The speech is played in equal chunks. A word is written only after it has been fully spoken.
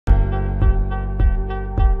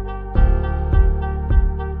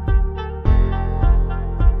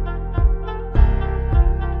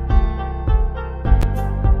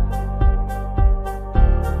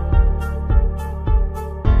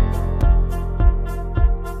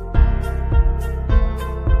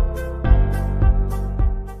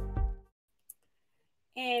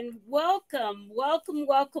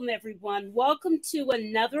Welcome, everyone. Welcome to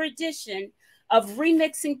another edition of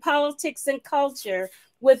Remixing Politics and Culture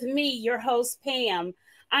with me, your host, Pam.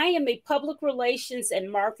 I am a public relations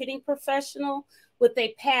and marketing professional with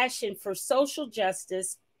a passion for social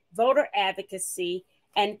justice, voter advocacy,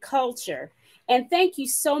 and culture. And thank you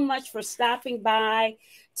so much for stopping by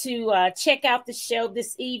to check out the show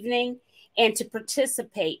this evening and to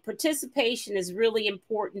participate. Participation is really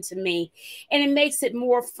important to me, and it makes it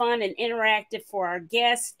more fun and interactive for our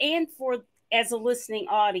guests and for as a listening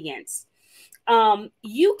audience.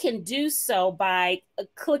 You can do so by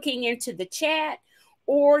clicking into the chat,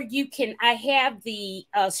 or you can, I have the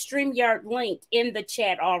StreamYard link in the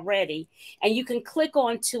chat already, and you can click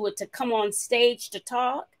onto it to come on stage to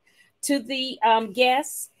talk to the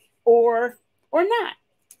guests or not.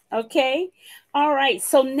 Okay. All right.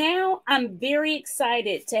 So now I'm very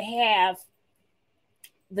excited to have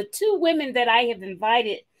the two women that I have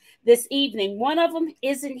invited this evening. One of them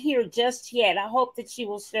isn't here just yet. I hope that she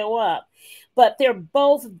will show up. But they're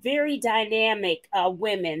both very dynamic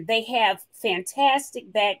women. They have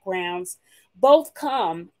fantastic backgrounds. Both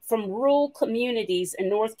come from rural communities in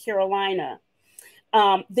North Carolina.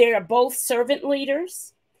 They are both servant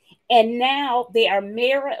leaders. And now they are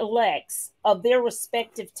mayor-elects of their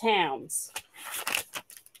respective towns.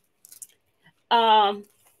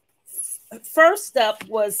 First up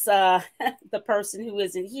was the person who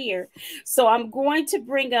isn't here. So I'm going to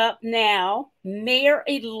bring up now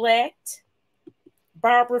Mayor-elect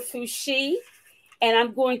Barbara Foushee, and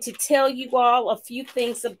I'm going to tell you all a few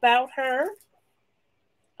things about her.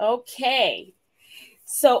 Okay.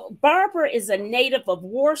 So Barbara is a native of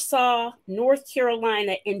Warsaw, North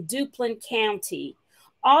Carolina, in Duplin County,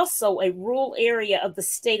 also a rural area of the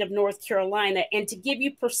state of North Carolina. And to give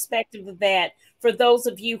you perspective of that, for those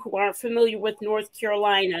of you who aren't familiar with North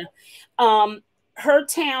Carolina, her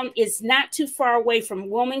town is not too far away from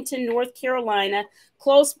Wilmington, North Carolina,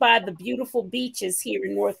 close by the beautiful beaches here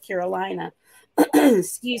in North Carolina.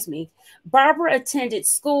 Excuse me. Barbara attended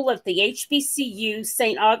school at the HBCU,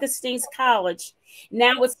 St. Augustine's College.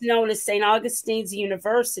 Now it's known as St. Augustine's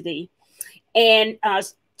University. And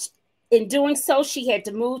in doing so, she had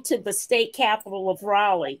to move to the state capital of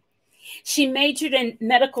Raleigh. She majored in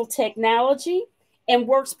medical technology and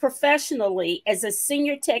works professionally as a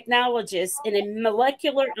senior technologist in a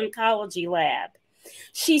molecular oncology lab.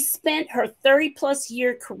 She spent her 30-plus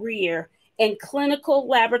year career in clinical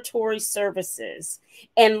laboratory services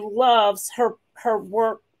and loves her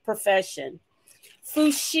work profession.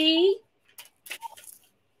 Foushee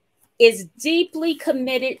is deeply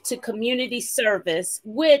committed to community service,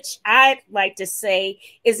 which I'd like to say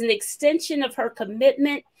is an extension of her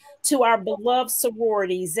commitment to our beloved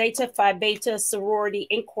sorority, Zeta Phi Beta Sorority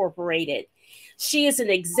Incorporated. She is an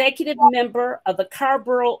executive member of the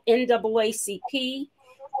Carrboro NAACP,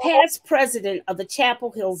 past president of the Chapel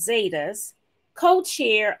Hill Zetas,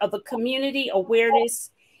 co-chair of the Community Awareness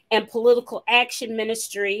and Political Action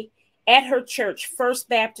Ministry at her church, First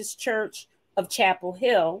Baptist Church of Chapel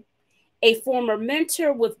Hill, a former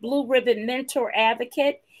mentor with Blue Ribbon Mentor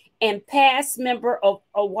Advocate, and past member of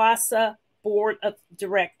OWASA Board of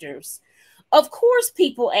Directors. Of course,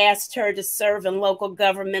 people asked her to serve in local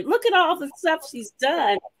government. Look at all the stuff she's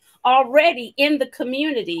done already in the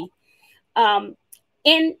community.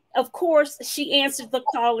 And of course, she answered the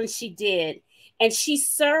call, and she did. And she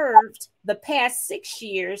served the past 6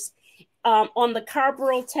 years on the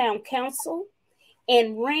Carrboro Town Council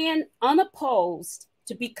and ran unopposed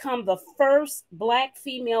to become the first Black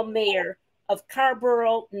female mayor of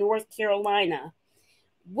Carrboro, North Carolina,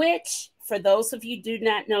 which, for those of you who do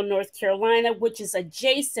not know North Carolina, which is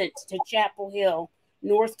adjacent to Chapel Hill,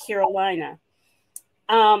 North Carolina.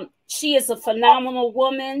 She is a phenomenal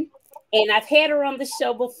woman, and I've had her on the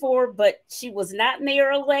show before, but she was not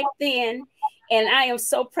mayor-elect then, and I am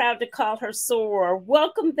so proud to call her soror.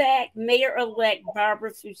 Welcome back, Mayor-elect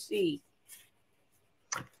Barbara Foushee.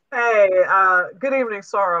 Hey, good evening,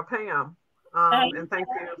 Sarah, Pam, and thank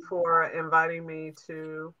you for inviting me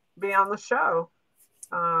to be on the show.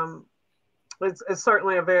 It's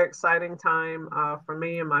certainly a very exciting time for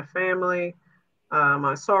me and my family,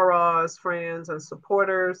 my sorors, friends, and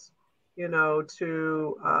supporters, you know,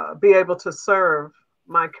 to be able to serve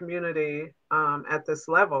my community at this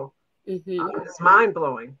level. It's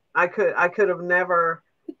mind-blowing. I could have never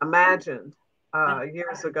imagined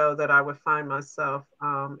years ago that I would find myself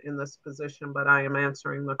in this position, but I am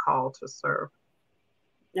answering the call to serve.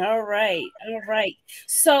 All right.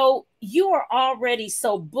 So you are already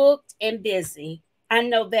so booked and busy. I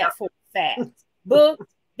know that for a fact. Booked,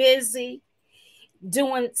 busy,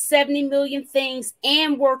 doing 70 million things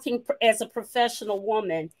and working as a professional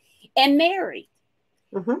woman. and married.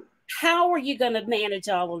 Mm-hmm. How are you going to manage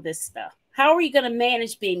all of this stuff? How are you going to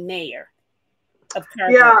manage being mayor of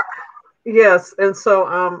Caraway? Yeah. Yes, and so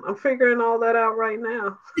I'm figuring all that out right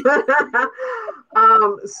now.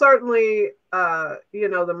 Certainly,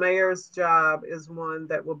 the mayor's job is one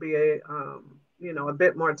that will be a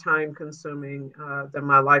bit more time consuming than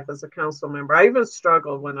my life as a council member. I even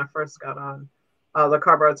struggled when I first got on the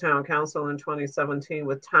Carborough Town Council in 2017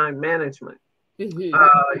 with time management.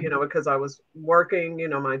 Because I was working,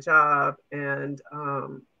 my job, and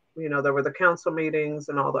there were the council meetings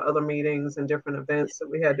and all the other meetings and different events that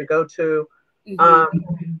we had to go to.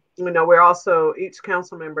 We're also, each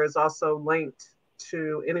council member is also linked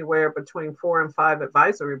to anywhere between 4 and 5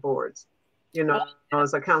 advisory boards,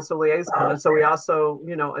 as a council liaison. And so we also,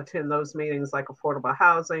 attend those meetings like affordable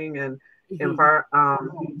housing and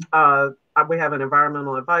we have an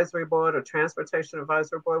environmental advisory board, a transportation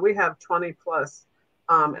advisory board. We have 20 plus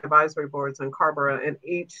advisory boards in Carborough, and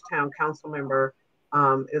each town council member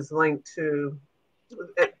is linked to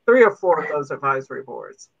 3 or 4 of those advisory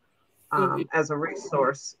boards as a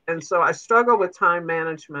resource. And so I struggled with time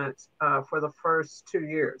management for the first 2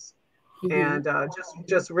 years. And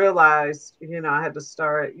just realized, I had to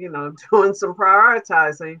start, doing some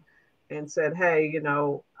prioritizing, and said, hey,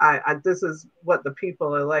 this is what the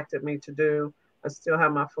people elected me to do. I still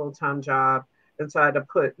have my full-time job. And so I had to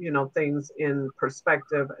put, things in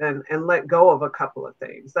perspective and let go of a couple of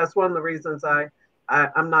things. That's one of the reasons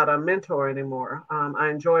I'm not a mentor anymore. I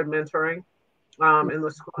enjoyed mentoring in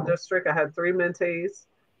the school district. I had 3 mentees.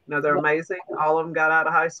 They're amazing. All of them got out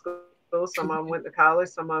of high school. Some of them went to college.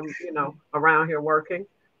 Some of them, around here working.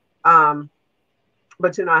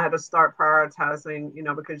 But, I had to start prioritizing,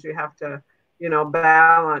 because you have to,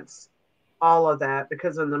 balance all of that,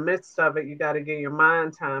 because in the midst of it, you got to give your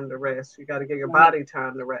mind time to rest. You got to give your body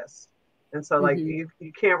time to rest. And so like you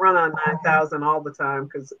can't run on 9,000 all the time,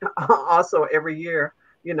 because also every year,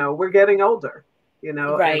 we're getting older,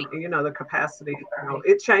 Right. and, the capacity,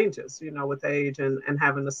 it changes, with age and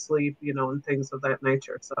having to sleep, and things of that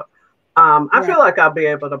nature. So I feel like I'll be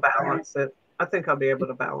able to balance it. I think I'll be able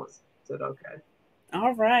to balance it. Okay.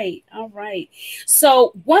 All right. All right.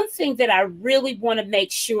 So one thing that I really want to make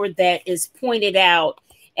sure that is pointed out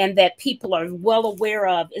and that people are well aware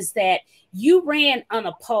of is that you ran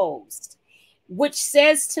unopposed, which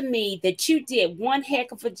says to me that you did one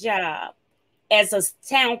heck of a job as a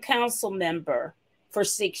town council member for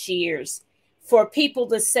 6 years. For people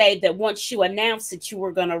to say that once you announced that you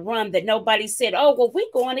were going to run, that nobody said, oh, well, we're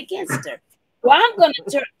going against her. Well, I'm going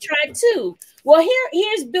to try too. Well,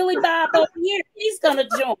 here's Billy Bob over here. He's going to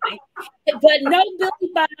join. But no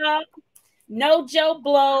Billy Bob, no Joe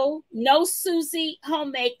Blow, no Susie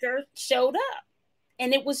Homemaker showed up.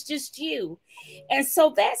 And it was just you. And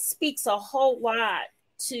so that speaks a whole lot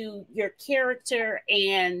to your character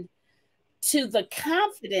and to the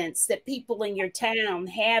confidence that people in your town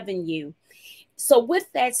have in you. So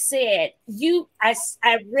with that said,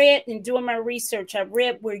 I read in doing my research, I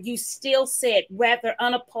read where you still said, whether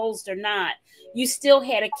unopposed or not, you still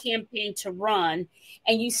had a campaign to run,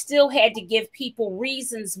 and you still had to give people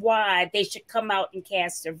reasons why they should come out and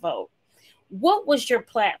cast their vote. What was your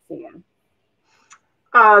platform?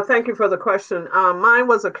 Thank you for the question. Mine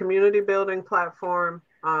was a community building platform.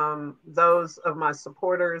 Those of my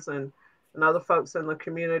supporters and other folks in the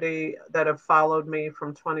community that have followed me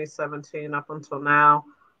from 2017 up until now,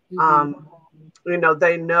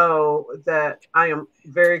 they know that I am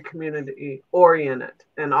very community oriented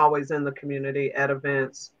and always in the community at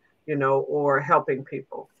events, or helping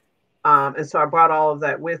people. And so I brought all of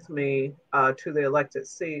that with me to the elected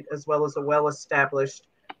seat, as well as a well-established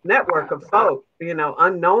network of folk,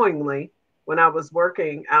 unknowingly, when I was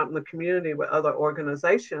working out in the community with other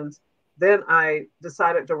organizations. Then I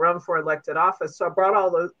decided to run for elected office. So I brought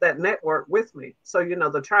all that network with me. So,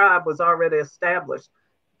 the tribe was already established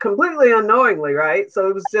completely unknowingly, right? So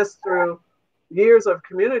it was just through years of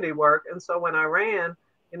community work. And so when I ran,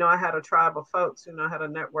 I had a tribe of folks, I had a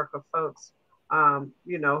network of folks,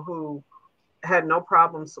 who had no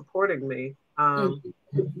problem supporting me.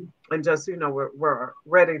 And just, we're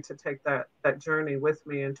ready to take that journey with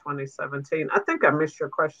me in 2017. I think I missed your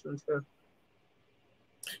question too.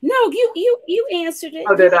 No, you answered it.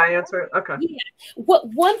 Oh, did I answer it? Okay. Yeah.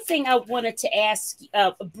 One thing I wanted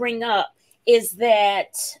to bring up is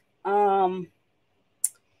that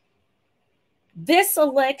this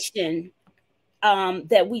election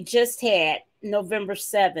that we just had, November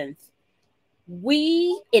 7th,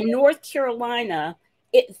 we in North Carolina,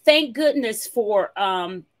 thank goodness for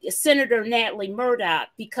Senator Natalie Murdoch,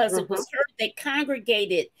 because it was her that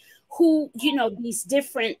congregated these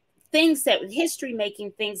different things that history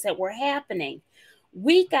making things that were happening.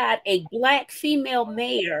 We got a Black female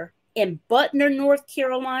mayor in Butner, North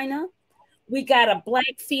Carolina. We got a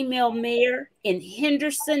Black female mayor in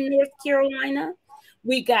Henderson, North Carolina.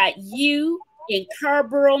 We got you in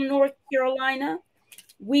Carrboro, North Carolina.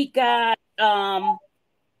 We got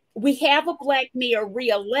we have a Black mayor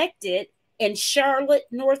reelected in Charlotte,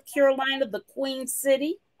 North Carolina, the Queen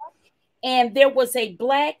City. And there was a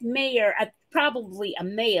Black mayor, probably a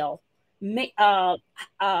male, who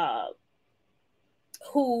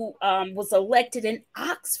was elected in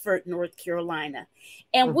Oxford, North Carolina.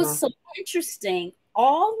 And what's so interesting,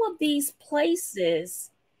 all of these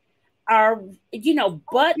places are, you know,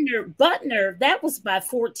 Butner, that was by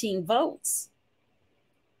 14 votes.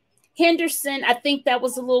 Henderson, I think that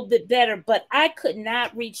was a little bit better, but I could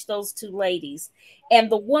not reach those two ladies. And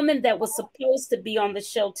the woman that was supposed to be on the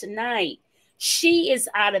show tonight, she is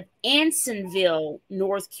out of Ansonville,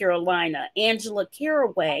 North Carolina, Angela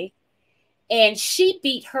Caraway, and she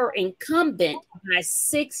beat her incumbent by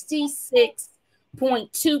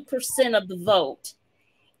 66.2% of the vote.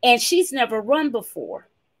 And she's never run before.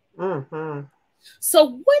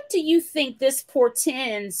 So what do you think this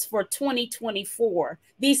portends for 2024?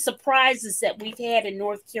 These surprises that we've had in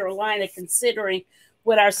North Carolina, considering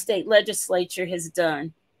what our state legislature has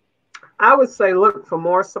done? I would say look for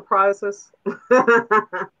more surprises.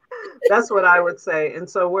 That's what I would say. And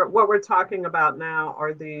so what we're talking about now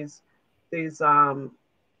are these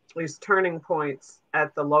turning points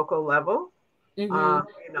at the local level. You know,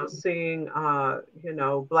 seeing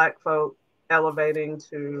Black folk elevating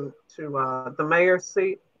to the mayor's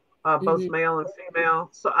seat, both male and female.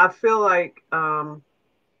 So I feel like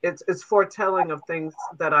it's foretelling of things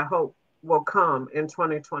that I hope will come in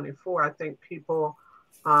 2024. I think people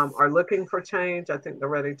are looking for change. I think they're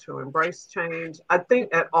ready to embrace change. I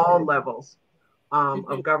think at all levels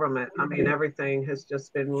of government. I mean, everything has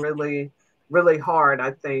just been really, really hard,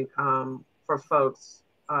 I think, for folks,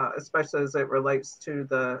 especially as it relates to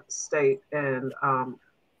the state and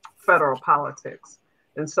federal politics.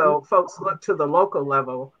 And so folks look to the local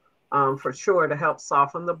level for sure to help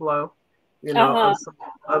soften the blow, you know,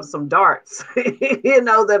 of some darts, you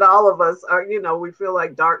know, that all of us are, you know, we feel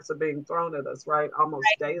like darts are being thrown at us, right? Almost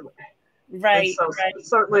daily. And so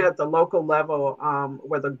certainly at the local level,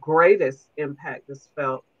 where the greatest impact is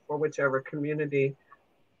felt for whichever community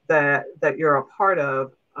that you're a part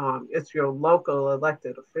of, it's your local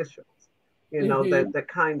elected officials, you know, that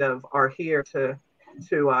kind of are here to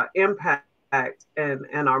impact and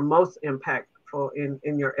are most impactful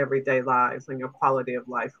in your everyday lives and your quality of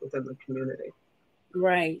life within the community.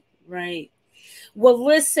 Right. Well,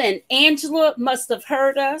 listen, Angela must have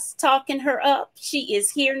heard us talking her up. She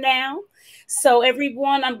is here now. So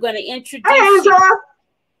everyone, I'm going to introduce Angela.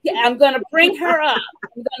 Yeah, I'm going to bring her up.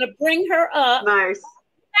 Nice.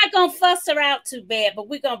 We're not going to fuss her out too bad, but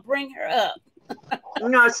we're going to bring her up.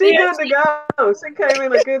 No, she good to go. She came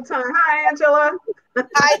in a good time. Hi, Angela.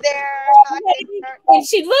 Hi there. And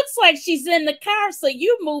she looks like she's in the car, so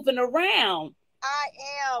you're moving around. I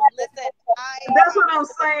am. Listen, that's what I'm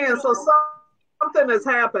saying. So something has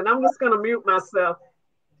happened. I'm just going to mute myself.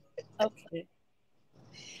 Okay.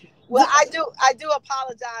 Well, I do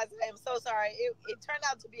apologize. I am so sorry. It turned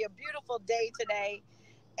out to be a beautiful day today,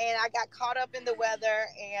 and I got caught up in the weather,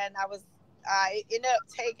 and I ended up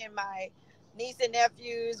taking my niece and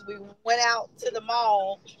nephews. We went out to the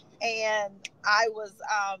mall, and I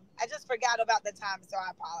just forgot about the time, so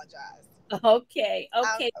I apologize. Okay.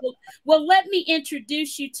 Well, let me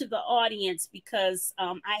introduce you to the audience because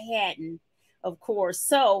I hadn't, of course.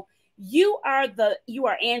 So you are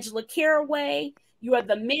Angela Caraway. You are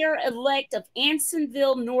the mayor-elect of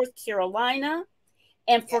Ansonville, North Carolina.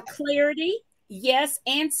 And for clarity, yes,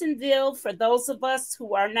 Ansonville, for those of us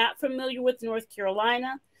who are not familiar with North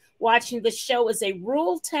Carolina, watching the show, is a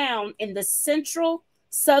rural town in the central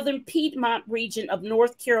southern Piedmont region of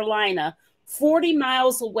North Carolina, 40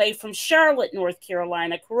 miles away from Charlotte, North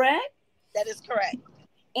Carolina, correct? That is correct.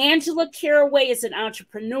 Angela Caraway is an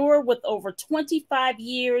entrepreneur with over 25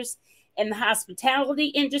 years in the hospitality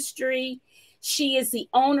industry. She is the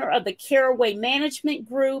owner of the Caraway Management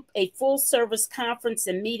Group, a full-service conference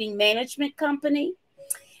and meeting management company.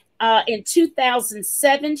 In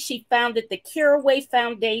 2007, she founded the Caraway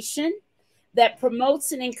Foundation that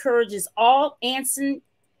promotes and encourages all Anson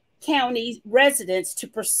County residents to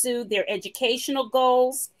pursue their educational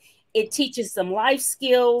goals. It teaches them life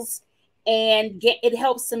skills, and it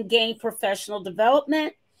helps them gain professional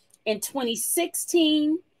development. In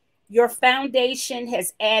 2016, your foundation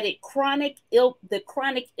has added the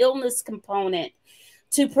chronic illness component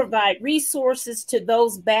to provide resources to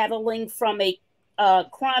those battling from a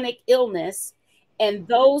chronic illness and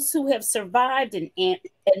those who have survived an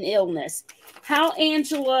illness. How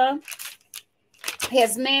Angela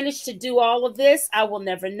has managed to do all of this, I will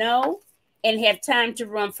never know, and have time to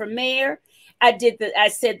run for mayor. I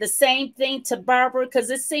said the same thing to Barbara,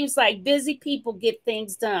 because it seems like busy people get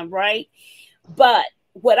things done, right? But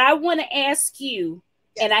what I want to ask you,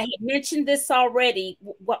 and I had mentioned this already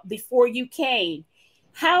before you came,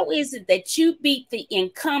 how is it that you beat the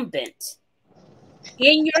incumbent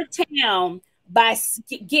in your town by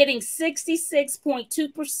getting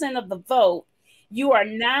 66.2% of the vote? You are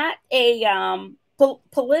not a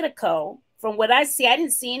politico. From what I see, I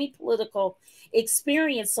didn't see any political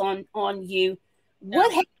experience on you. No.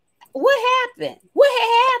 What happened? What happened? What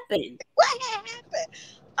happened?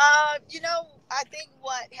 I think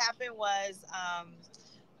what happened was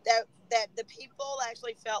that the people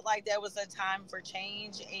actually felt like there was a time for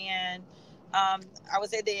change, and I would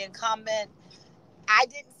say the incumbent, I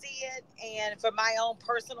didn't see it, and for my own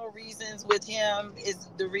personal reasons with him is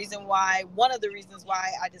one of the reasons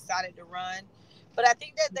why I decided to run. But I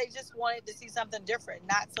think that they just wanted to see something different,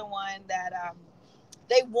 not someone that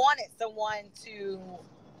they wanted someone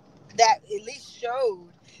that at least showed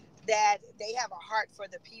that they have a heart for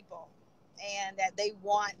the people and that they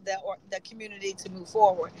want the community to move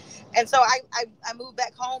forward. And so I moved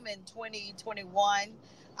back home in 2021.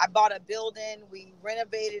 I bought a building, we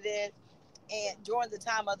renovated it, and during the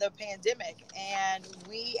time of the pandemic, and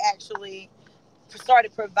we actually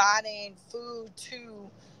started providing food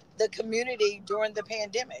to the community during the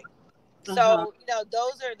pandemic. So,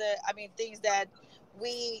 those are things that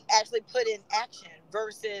we actually put in action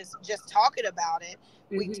versus just talking about it.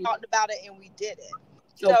 Mm-hmm. We talked about it and we did it.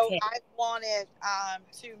 So I wanted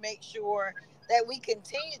to make sure that we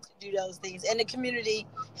continue to do those things, and the community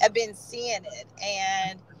have been seeing it,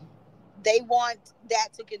 and they want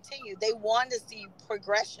that to continue. They want to see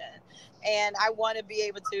progression, and I want to be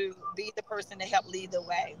able to be the person to help lead the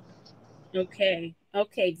way. Okay.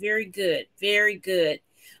 Very good. Very good.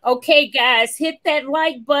 Okay, guys, hit that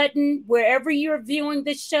like button wherever you're viewing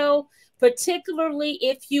the show, particularly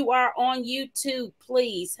if you are on YouTube.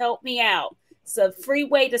 Please help me out. It's a free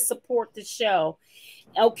way to support the show.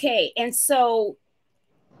 Okay. And so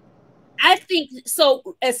I think,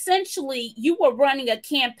 so essentially you were running a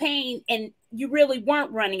campaign, and you really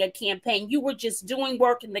weren't running a campaign. You were just doing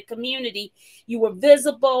work in the community. You were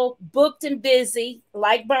visible, booked and busy,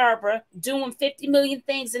 like Barbara, doing 50 million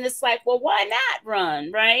things. And it's like, well, why not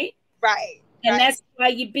run, right? Right. And that's why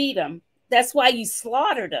you beat them. That's why you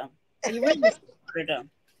slaughtered them. You really slaughtered them,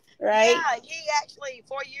 right? Yeah, he actually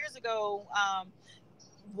 4 years ago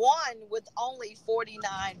won with only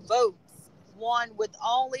 49 votes.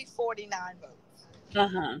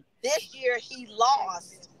 This year he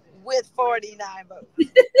lost with 49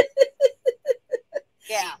 votes.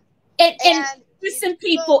 Yeah. And listen,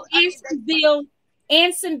 people,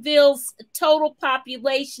 Ansonville's total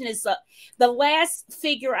population is the last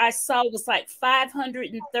figure I saw was like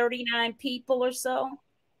 539 people or so.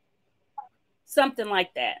 Something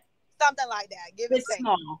like that. It's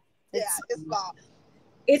small. It's small.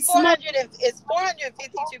 It's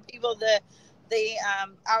 452 people.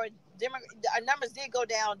 Our numbers did go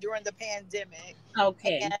down during the pandemic.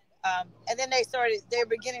 Okay. And then they're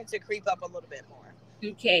beginning to creep up a little bit more.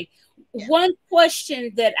 Okay. Yeah. One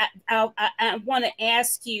question that I want to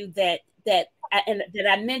ask you that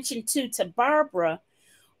I mentioned to Barbara,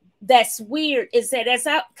 that's weird, is that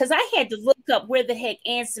because I had to look up where the heck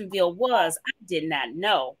Ansonville was. I did not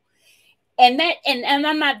know. And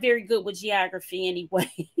I'm not very good with geography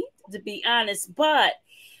anyway, to be honest. But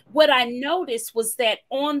what I noticed was that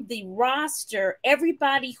on the roster,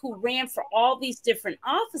 everybody who ran for all these different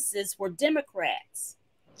offices were Democrats.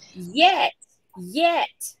 Yet,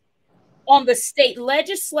 on the state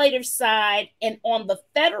legislative side and on the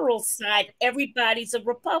federal side, everybody's a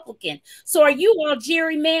Republican. So are you all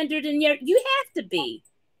gerrymandered? And you have to be.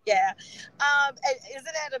 Yeah. Isn't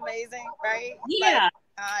that amazing, right? Yeah.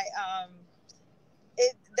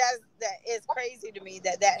 It's crazy to me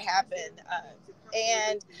that happened.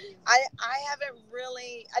 And I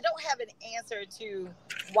don't have an answer to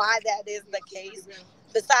why that is the case.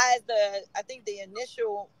 Besides I think the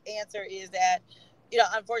initial answer is that,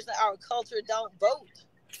 unfortunately our culture don't vote.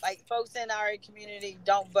 Like, folks in our community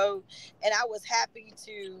don't vote. And I was happy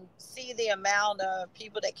to see the amount of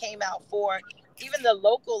people that came out for even the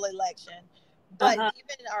local election. But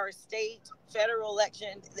even our state, federal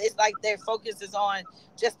election, it's like their focus is on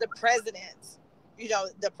just the president's,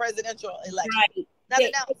 the presidential election. Right.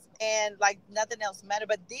 Nothing else. And like nothing else matter.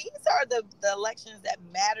 But these are the elections that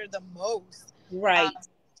matter the most. Right.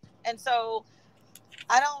 And so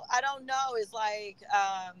I don't know. It's like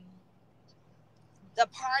the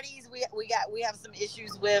parties we have some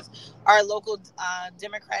issues with our local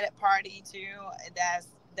Democratic Party too.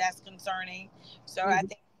 That's concerning. So I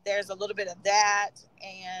think there's a little bit of that,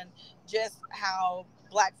 and just how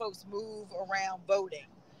Black folks move around voting.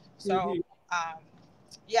 So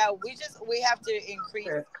yeah, we have to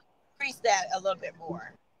increase that a little bit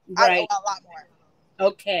more. Right. A lot more.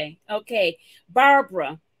 Okay. Okay.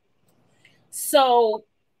 Barbara. So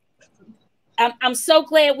I'm so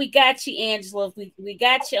glad we got you, Angela. We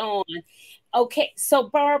got you on. Okay. So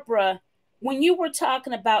Barbara, when you were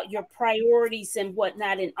talking about your priorities and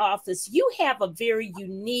whatnot in office, you have a very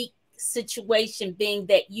unique situation, being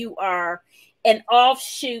that you are an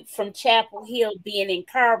offshoot from Chapel Hill, being in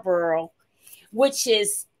Carrboro, which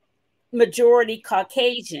is majority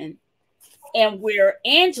Caucasian, and where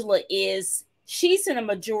Angela is, she's in a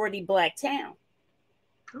majority Black town.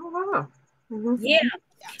 Oh, wow. Yeah.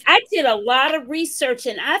 I did a lot of research,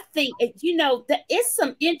 and I think, that it's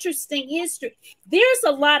some interesting history. There's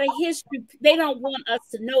a lot of history they don't want us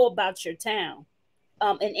to know about your town,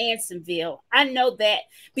 in Ansonville. I know that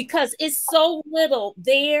because it's so little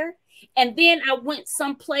there. And then I went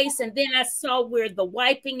someplace, and then I saw where the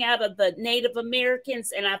wiping out of the Native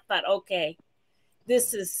Americans, and I thought, okay,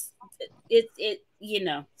 this is it.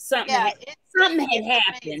 Something had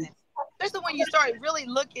happened. Amazing. Especially when you start really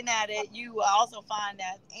looking at it, you also find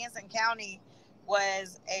that Anson County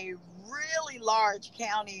was a really large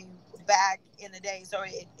county back in the day. So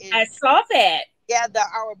I saw that. Yeah,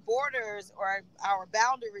 our borders or our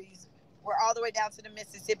boundaries were all the way down to the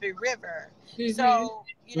Mississippi River. So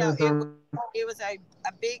it was a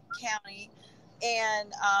big county,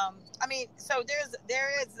 and so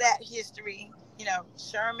there is that history.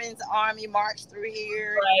 Sherman's army marched through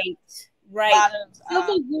here. Right.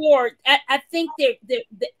 Civil War. I think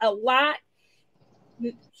a lot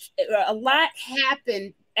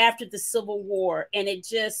happened after the Civil War, and it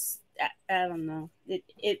just, I don't know.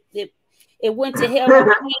 It went to hell in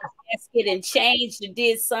a basket and changed and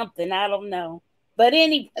did something. I don't know. But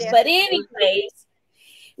anyways,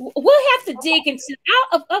 we'll have to dig into.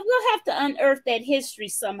 We'll have to unearth that history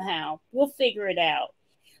somehow. We'll figure it out.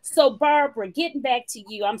 So, Barbara, getting back to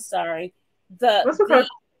you. I'm sorry.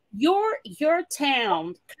 Your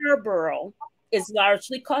town, Carrboro, is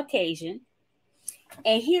largely Caucasian,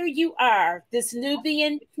 and here you are, this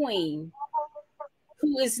Nubian queen,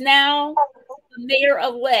 who is now the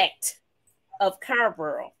mayor-elect of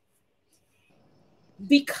Carrboro.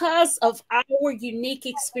 Because of our unique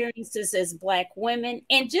experiences as Black women,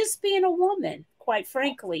 and just being a woman, quite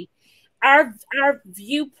frankly, our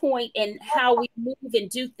viewpoint and how we move and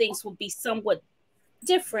do things will be somewhat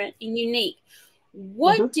different and unique.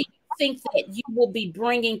 What do you think that you will be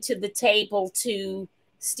bringing to the table to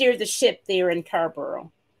steer the ship there in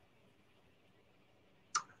Carrboro?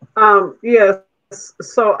 Yes.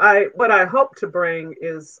 So what I hope to bring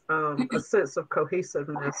is a sense of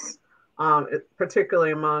cohesiveness,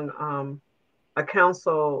 particularly among a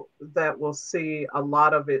council that will see a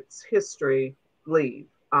lot of its history leave.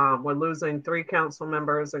 We're losing 3 council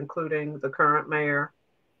members, including the current mayor,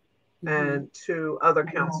 and 2 other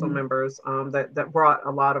council members that brought a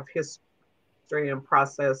lot of history and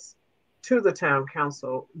process to the town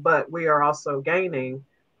council. But we are also gaining,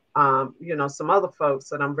 some other folks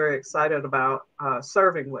that I'm very excited about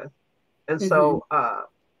serving with. And so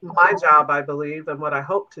my job, I believe, and what I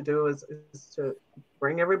hope to do is to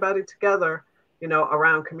bring everybody together,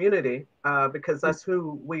 around community, because that's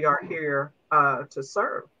who we are here to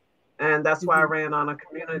serve. And that's why I ran on a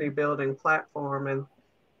community building platform.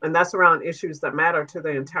 And that's around issues that matter to the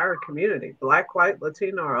entire community, Black, white,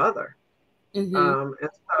 Latino, or other. And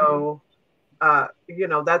so,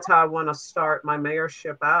 that's how I want to start my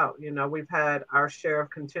mayorship out. We've had our share of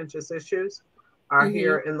contentious issues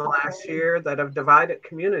here in the last year that have divided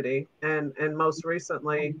community. And most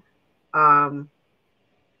recently,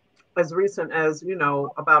 as recent as,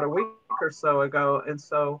 about a week or so ago. And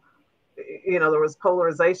so, there was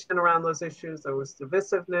polarization around those issues. There was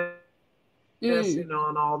divisiveness. And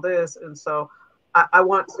all this. And so I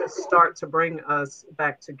want to start to bring us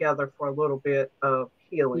back together for a little bit of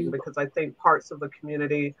healing, because I think parts of the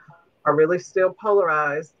community are really still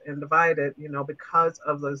polarized and divided, because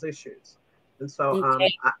of those issues. And so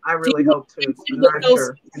I really hope to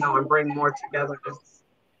nurture, and bring more together.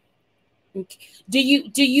 Do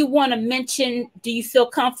you want to mention, do you feel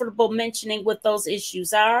comfortable mentioning what those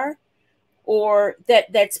issues are? Or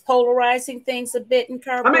that's polarizing things a bit in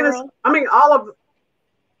Carrboro? All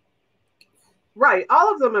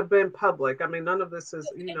of them have been public. None of this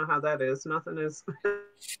is, how that is. Nothing is,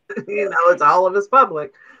 it's all of it's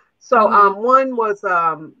public. So one was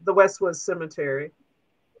the Westwood Cemetery.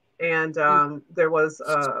 And there was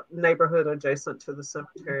a neighborhood adjacent to the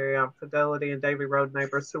cemetery, Fidelity and Davy Road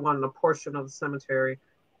neighbors who wanted a portion of the cemetery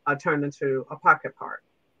turned into a pocket park.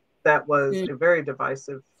 That was a very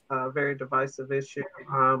divisive issue.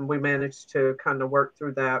 We managed to kind of work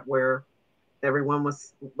through that where everyone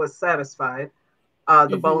was satisfied.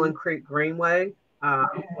 The Bowling Creek Greenway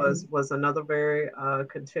was another very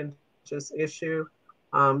contentious issue.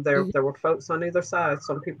 There were folks on either side.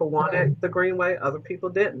 Some people wanted the Greenway, other people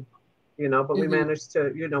didn't. But we managed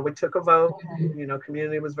to, we took a vote.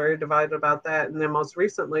 Community was very divided about that. And then most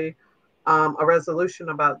recently, a resolution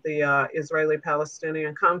about the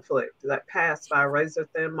Israeli-Palestinian conflict that passed by a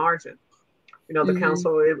razor-thin margin. The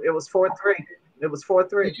council, it was 4-3. It was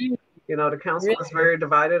 4-3. The council was very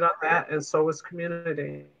divided on that, and so was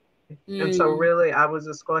community. And so really, I would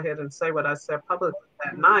just go ahead and say what I said publicly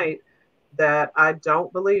that night, that I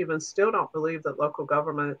don't believe and still don't believe that local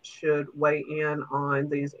government should weigh in on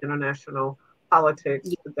these international politics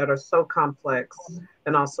that are so complex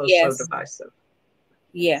and also so divisive.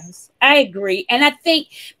 Yes, I agree. And I think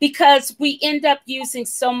because we end up using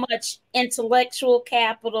so much intellectual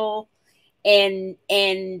capital and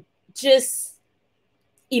just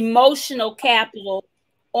emotional capital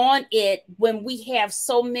on it when we have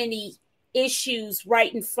so many issues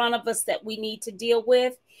right in front of us that we need to deal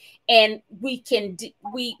with, and we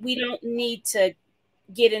don't need to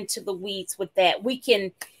get into the weeds with that. We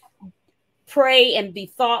can pray and be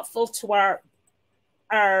thoughtful to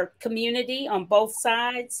our community on both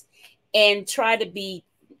sides and try to be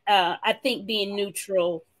I think being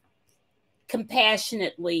neutral,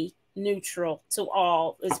 compassionately neutral to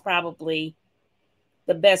all is probably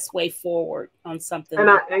the best way forward on something. And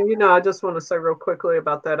I just want to say real quickly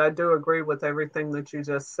about that. I do agree with everything that you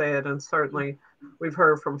just said, and certainly we've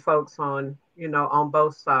heard from folks on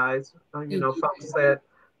both sides. Folks that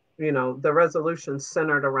the resolution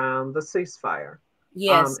centered around the ceasefire.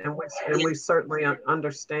 Yes, and we certainly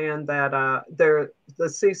understand that the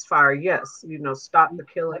ceasefire. Yes, stop the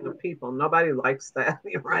killing of people. Nobody likes that,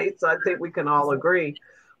 right? So I think we can all agree.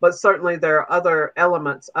 But certainly there are other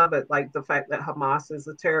elements of it, like the fact that Hamas is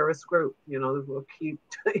a terrorist group, will keep,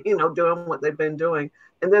 doing what they've been doing.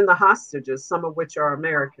 And then the hostages, some of which are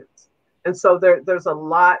Americans. And so there's a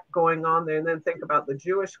lot going on there. And then think about the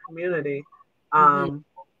Jewish community.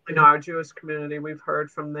 Our Jewish community, we've heard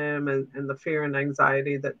from them and the fear and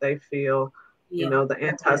anxiety that they feel, the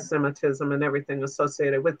anti-Semitism and everything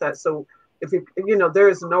associated with that. So if there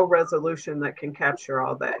is no resolution that can capture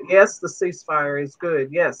all that. Yes, the ceasefire is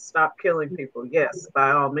good. Yes, stop killing people. Yes, by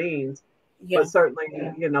all means. But certainly,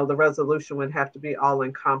 the resolution would have to be all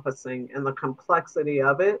encompassing, and the complexity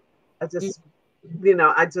of it. I just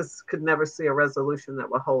could never see a resolution that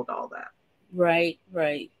would hold all that. Right.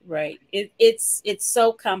 It's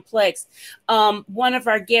so complex. One of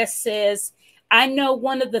our guests says, I know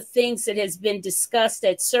one of the things that has been discussed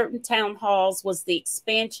at certain town halls was the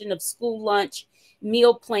expansion of school lunch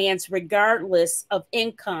meal plans regardless of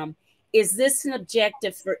income. Is this an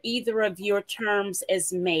objective for either of your terms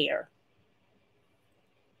as mayor?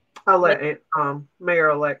 I'll let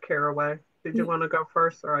Mayor-elect Caraway. Did you want to go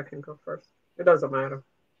first, or I can go first? It doesn't matter.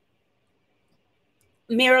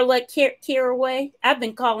 Mayor-elect Caraway. I've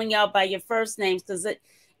been calling y'all by your first names because it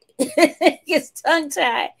gets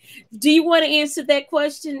tongue-tied. Do you want to answer that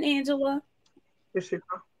question, Angela? Yes, you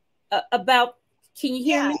about, can you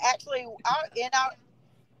hear me? Actually, in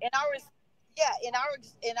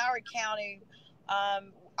our county,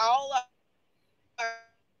 all our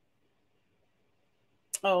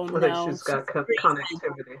I think she's got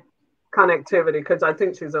connectivity because I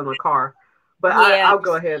think she's in the car. But I'll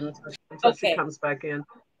go ahead until she comes back in.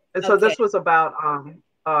 And so this was about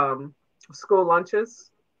school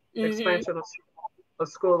lunches, expansion of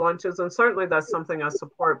school lunches. And certainly that's something I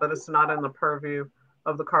support, but it's not in the purview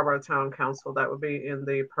of the Carrboro Town Council. That would be in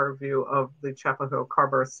the purview of the Chapel Hill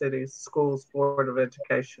Carrboro City Schools Board of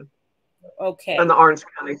Education. Okay. And the Orange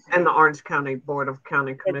County Board of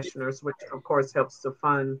County Commissioners, which of course helps to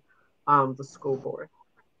fund the school board.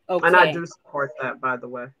 Okay. And I do support that, by the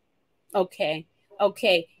way. Okay.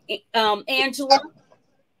 Angela?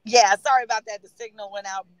 Yeah, sorry about that. The signal went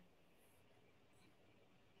out.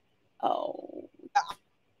 Oh.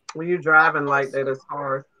 When you're driving like that, it's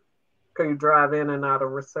hard. Can you drive in and out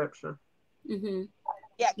of reception? Mm-hmm.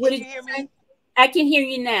 Yeah, can you hear me? I can hear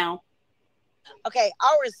you now. Okay,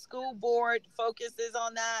 our school board focuses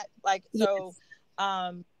on that. But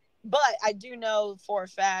I do know for a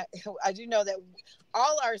fact, that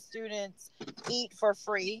all our students eat for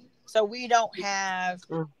free. So we don't have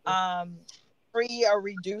free or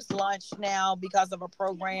reduced lunch now because of a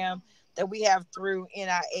program that we have through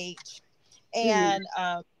NIH. And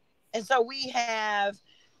so we have,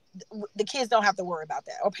 the kids don't have to worry about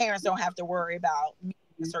that, or parents don't have to worry about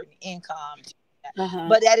a certain income.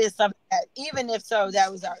 But that is something that, even if so,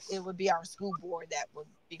 it would be our school board that would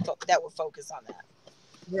focus on that.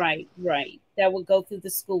 Right. That would go through the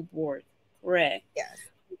school board. Correct. Yes.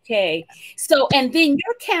 Okay. So, and then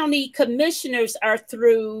your county commissioners are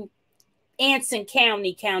through Anson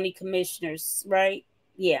County commissioners, right?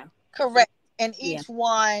 Yeah. Correct. And each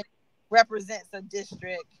one represents a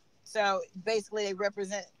district. So basically they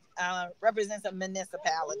represents a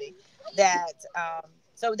municipality that,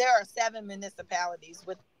 so there are 7 municipalities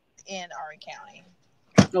within our county.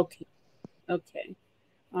 Okay.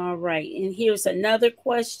 All right. And here's another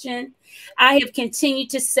question. I have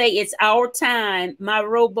continued to say it's our time. My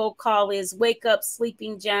robocall is wake up,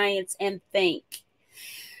 sleeping giants, and think.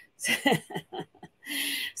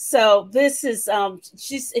 So this is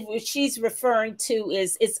she's referring to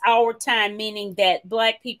is it's our time, meaning that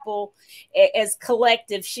Black people as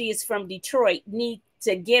collective, she is from Detroit, need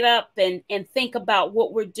to get up and think about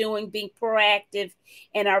what we're doing, being proactive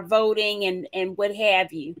in our voting and what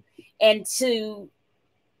have you, and to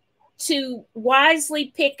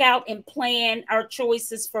wisely pick out and plan our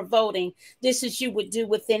choices for voting, just as you would do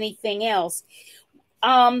with anything else.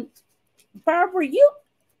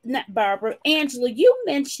 Angela, you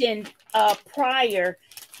mentioned prior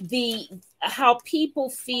how people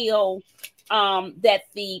feel that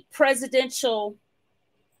the presidential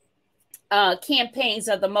campaigns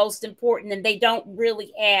are the most important, and they don't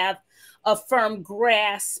really have a firm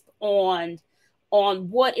grasp on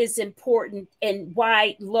what is important and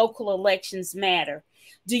why local elections matter.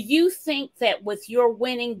 Do you think that with your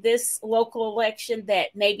winning this local election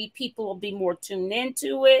that maybe people will be more tuned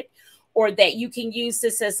into it, or that you can use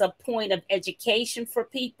this as a point of education for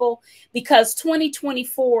people? Because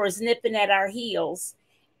 2024 is nipping at our heels.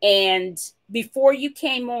 And before you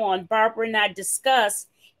came on, Barbara and I discussed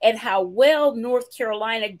and how well North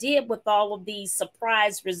Carolina did with all of these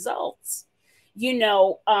surprise results. You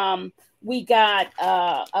know, we got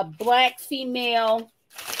a Black female.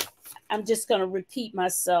 I'm just going to repeat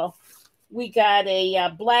myself. We got a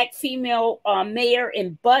Black female mayor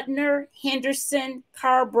in Butner, Henderson,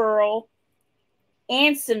 Carrboro,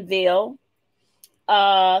 Ansonville,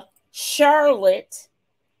 Charlotte,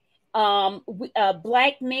 a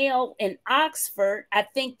Black male in Oxford. I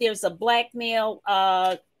think there's a Black male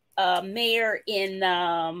mayor in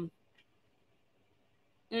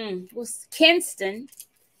Kinston.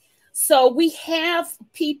 So we have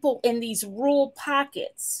people in these rural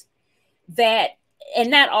pockets that, and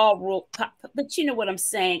not all rural, but you know what I'm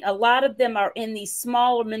saying. A lot of them are in these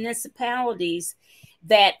smaller municipalities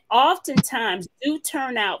that oftentimes do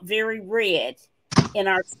turn out very red in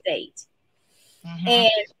our state. And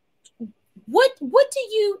what do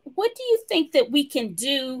you think that we can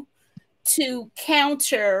do to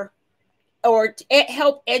counter or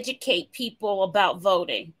help educate people about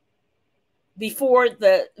voting before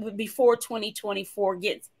 2024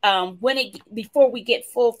 gets before we get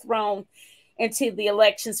full thrown into the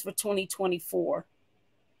elections for 2024?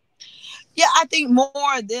 Yeah, I think more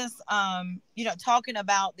of this, talking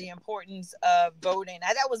about the importance of voting.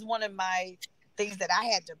 That was one of my things that I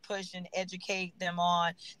had to push and educate them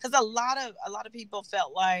on, because a lot of people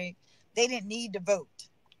felt like they didn't need to vote.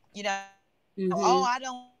 I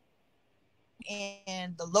don't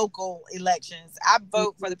in the local elections. I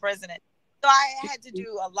vote for the president. So I had to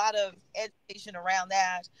do a lot of education around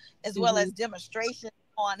that, as well as demonstration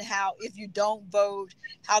on how, if you don't vote,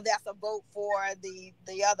 how that's a vote for the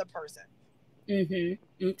other person.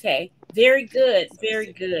 Okay. Very good.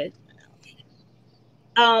 Very good.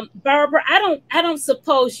 Barbara, I don't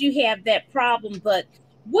suppose you have that problem, but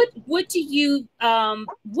what do you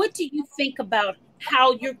think about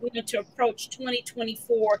how you're going to approach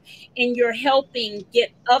 2024 and you're helping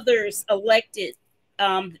get others elected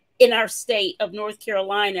in our state of North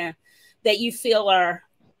Carolina that you feel are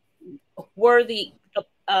worthy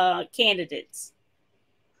candidates?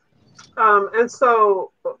 And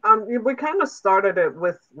so we kind of started it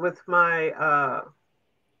with my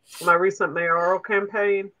my recent mayoral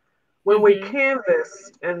campaign. When we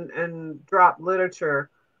canvassed and dropped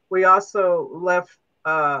literature, we also left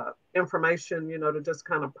information, to just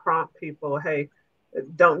kind of prompt people, hey,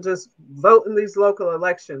 don't just vote in these local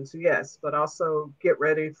elections, yes, but also get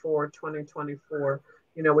ready for 2024.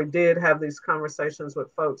 We did have these conversations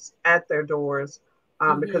with folks at their doors,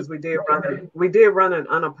 because we did run an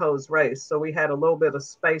unopposed race. So we had a little bit of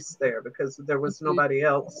space there because there was nobody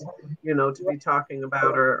else, to be talking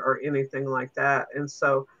about or anything like that. And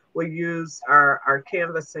so we use our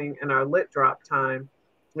canvassing and our lit drop time,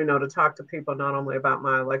 you know, to talk to people not only about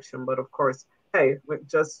my election, but of course, hey,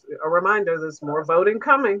 just a reminder, there's more voting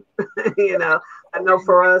coming. You know, I know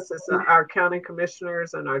for us, it's our county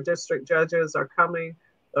commissioners and our district judges are coming.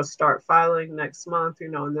 They'll start filing next month, you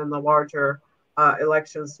know, and then the larger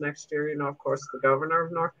elections next year, you know, of course, the governor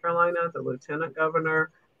of North Carolina, the lieutenant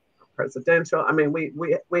governor, presidential. I mean,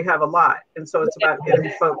 we have a lot. And so it's about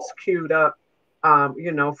getting folks queued up,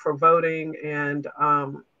 you know, for voting and,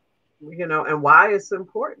 you know, and why it's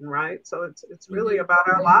important, right? So it's really about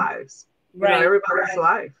our lives, you know, everybody's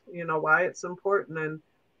life, you know, why it's important. And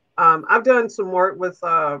I've done some work with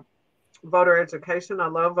voter education. I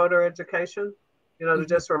love voter education, you know, to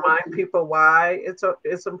just remind people why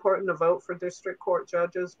it's important to vote for district court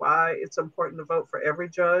judges, why it's important to vote for every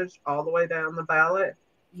judge all the way down the ballot.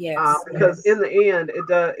 Yes. Because in the end,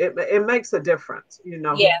 it makes a difference, you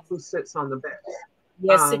know, who sits on the bench.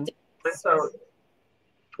 Yes, it does. And so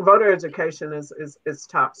voter education is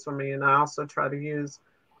tops for me. And I also try to use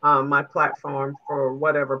my platform for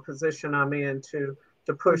whatever position I'm in to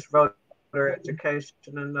push voter education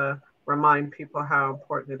and remind people how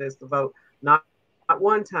important it is to vote. Not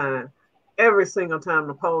one time, every single time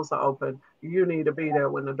the polls are open, you need to be there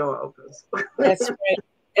when the door opens. That's right.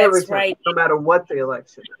 That's right. No matter what the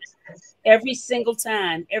election is. Every single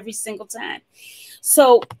time. Every single time.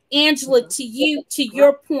 So, Angela, to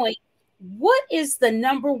your point, what is the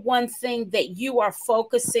number one thing that you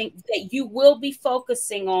will be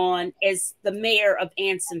focusing on as the mayor of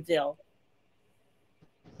Ansonville?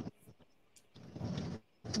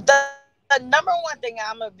 The number one thing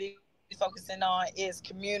I'm going to be focusing on is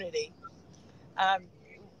community.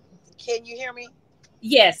 Can you hear me?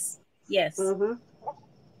 Yes. Yes. Mm-hmm.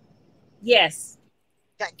 Yes.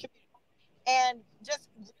 And just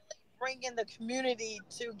really bringing the community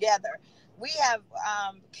together. We have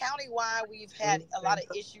countywide, we've had a lot of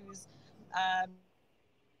issues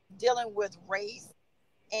dealing with race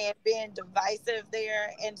and being divisive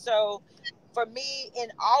there. And so for me, in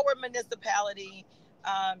our municipality,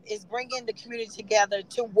 is bringing the community together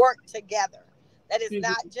to work together. That is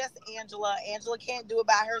not just Angela. Angela can't do it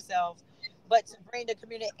by herself, but to bring the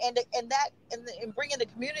community and bringing the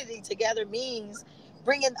community together means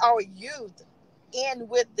bringing our youth in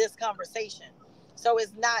with this conversation. So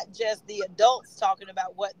it's not just the adults talking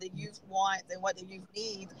about what the youth wants and what the youth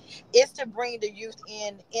needs. It's to bring the youth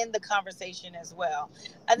in the conversation as well.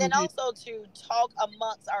 And then also to talk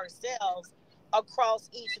amongst ourselves across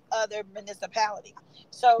each other municipality.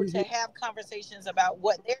 So to have conversations about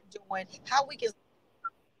what they're doing, how we can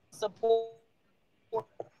support.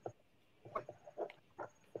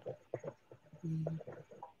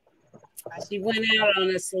 She went out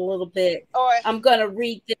on us a little bit. I'm going to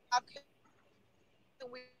read this. How can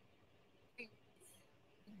we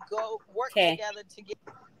go work together to get?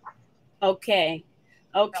 Okay.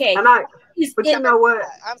 But you know what?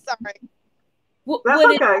 I'm sorry. That's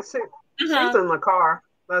okay. She's in the car.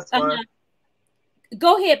 That's why.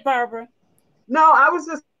 Go ahead, Barbara. No, I was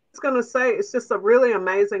just going to say it's just really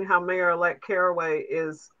amazing how Mayor-elect Caraway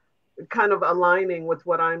is kind of aligning with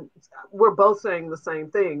what we're both saying the same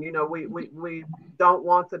thing. You know, we don't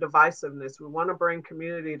want the divisiveness. We want to bring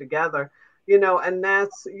community together, you know, and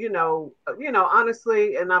that's, you know,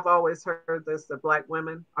 honestly, and I've always heard this, that Black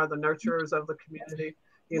women are the nurturers of the community.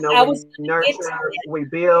 You know, we nurture, we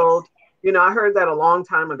build. You know, I heard that a long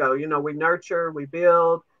time ago. You know, we nurture, we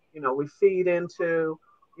build, you know, we feed into,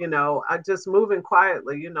 you know, I just moving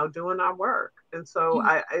quietly, you know, doing our work. And so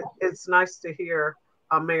it's nice to hear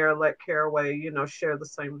Mayor-elect Caraway, you know, share the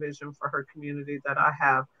same vision for her community that I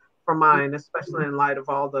have for mine, especially in light of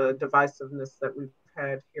all the divisiveness that we've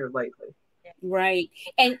had here lately. Right.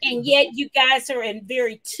 And yet you guys are in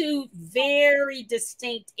two very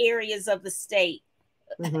distinct areas of the state.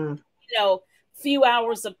 You know, few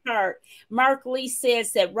hours apart. Mark Lee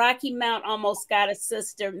says that Rocky Mount almost got a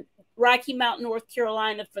sister. Rocky Mount, North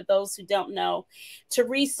Carolina, for those who don't know.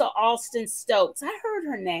 Teresa Alston Stokes. I heard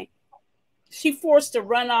her name. She forced a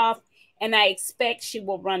runoff, and I expect she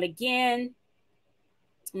will run again.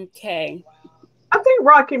 Okay. I think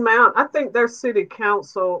Rocky Mount, I think their city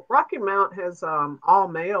council, Rocky Mount has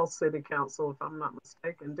all-male city council, if I'm not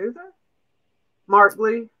mistaken. Do they? Mark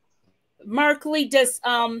Lee? Mark Lee, does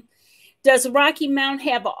Rocky Mount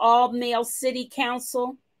have an all-male city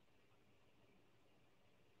council?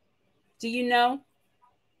 Do you know?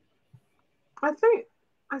 I think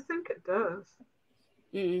it does.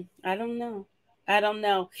 I don't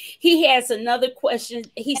know. He has another question.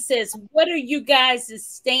 He says, what are you guys'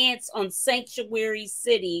 stance on sanctuary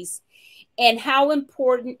cities, and how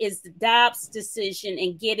important is the Dobbs decision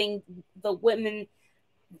in getting the women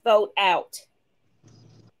vote out.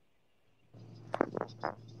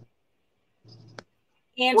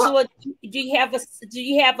 Angela, Well, do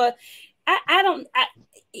you have a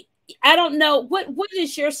I don't know what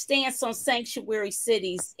is your stance on sanctuary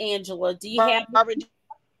cities, Angela? Do you have Barbara, do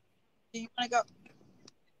you want to go?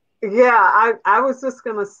 yeah, I was just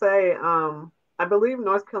gonna say, I believe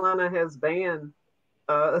North Carolina has banned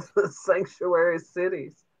sanctuary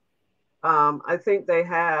cities. I think they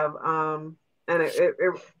have, and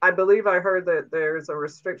I believe I heard that there's a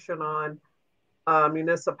restriction on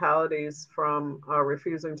municipalities from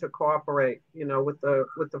refusing to cooperate, with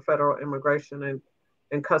the federal immigration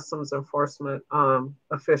and customs enforcement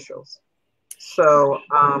officials. So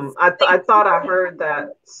I thought I heard that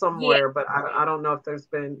yeah. somewhere, but I don't know if there's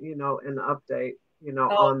been, an update, Oh,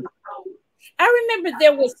 on. I remember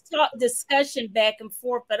there was discussion back and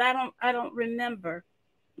forth, but I don't remember.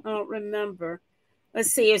 I don't remember.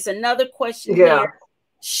 Let's see. Here's another question Yeah. here.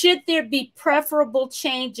 Should there be preferable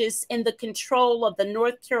changes in the control of the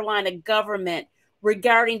North Carolina government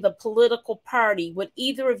regarding the political party? Would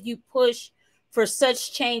either of you push for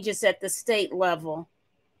such changes at the state level?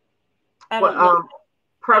 I don't know.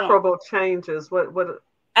 Preferable changes. What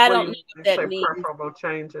I do don't you know mean what when you that say means. preferable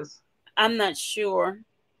changes? I'm not sure.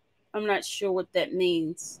 I'm not sure what that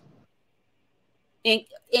means.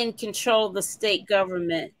 In control of the state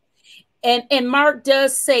government. And Mark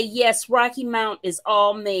does say yes, Rocky Mount is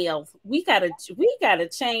all male. We gotta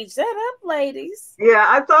change that up, ladies. Yeah,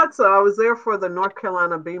 I thought so. I was there for the North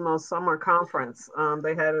Carolina BMO Summer Conference.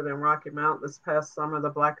 They had it in Rocky Mount this past summer,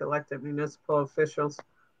 the Black elected municipal officials.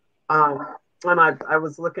 Um, and I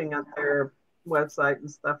was looking at their website and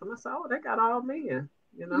stuff, and I said, oh, they got all men,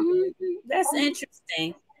 Mm-hmm. That's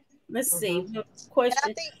interesting. Let's see. Question.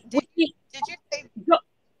 And I think did you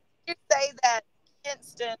say that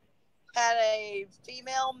Kinston had a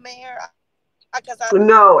female mayor?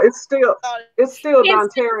 No, it's still Kinston,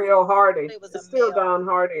 Dontario Hardy. It's still Don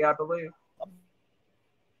Hardy, I believe.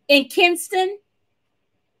 In Kinston?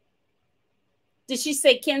 Did she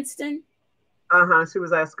say Kinston? She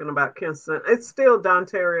was asking about Kinston. It's still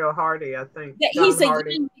Dontario Hardy, I think. He's a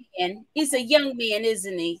young man. He's a young man,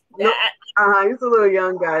 isn't he? No, he's a little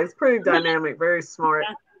young guy. He's pretty dynamic, very smart.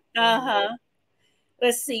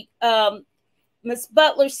 Let's see. Ms.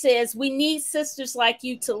 Butler says, we need sisters like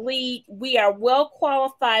you to lead. We are well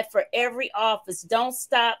qualified for every office. Don't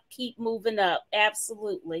stop. Keep moving up.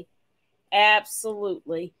 Absolutely.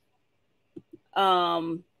 Absolutely.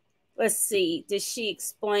 Let's see. Did she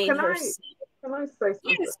explain herself? Can I say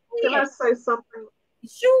something? Yes, can I say something?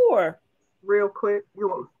 Sure. Real quick.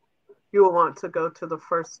 You will want to go to the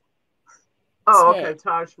first. Oh, okay.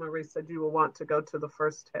 Taj Marie said you will want to go to the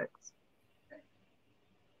first text.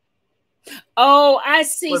 Oh, I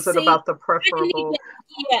see. Was it about the preferable?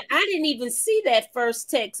 I didn't even see that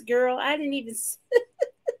first text, girl. I didn't even see,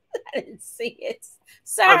 I didn't see it.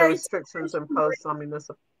 Sorry. Other restrictions imposed on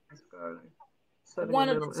municipalities. One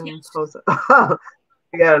of the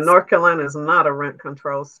yeah, North Carolina is not a rent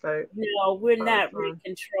control state. No, we're not rent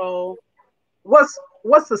control. What's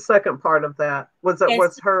the second part of that? What's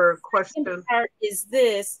her question? The second part is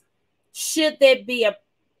this: should there be a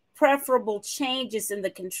preferable changes in the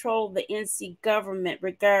control of the NC government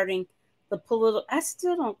regarding the political? I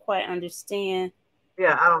still don't quite understand.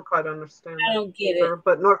 Yeah, I don't quite understand. I don't get it.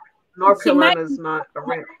 But North Carolina is not a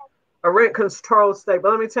rent control state.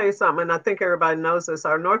 But let me tell you something, and I think everybody knows this.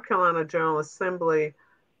 Our North Carolina General Assembly,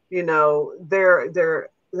 they're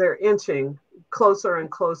inching closer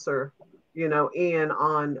and closer, in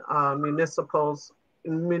on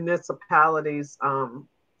municipalities'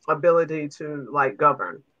 ability to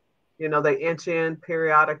govern. They inch in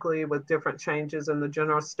periodically with different changes in the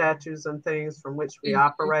general statutes and things from which we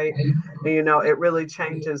operate. And, it really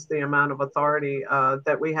changes the amount of authority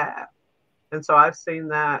that we have. And so I've seen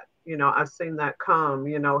that, come,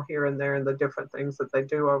 here and there in the different things that they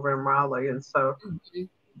do over in Raleigh. And so,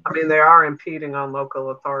 I mean, they are impeding on local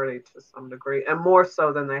authority to some degree, and more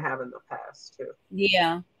so than they have in the past, too.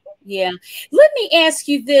 Yeah. Yeah. Let me ask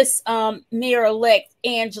you this, Mayor-elect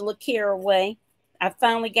Angela Caraway. I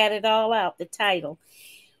finally got it all out, the title.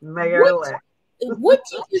 Mayor-elect. What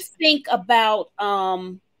do you think about,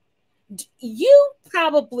 you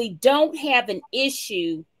probably don't have an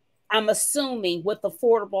issue, I'm assuming, with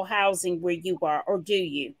affordable housing where you are, or do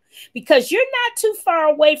you? Because you're not too far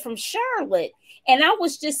away from Charlotte. And I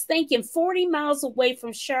was just thinking 40 miles away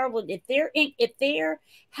from Charlotte, if their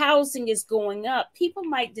housing is going up, people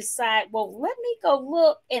might decide, well, let me go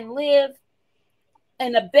look and live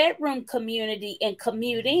in a bedroom community and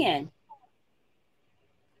commute in.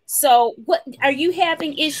 So what are you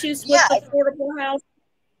having issues with affordable housing?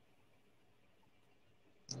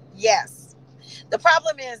 Yes. The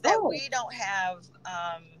problem is that Oh. we don't have,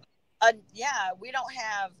 we don't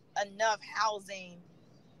have enough housing,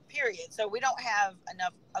 period. So we don't have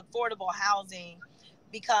enough affordable housing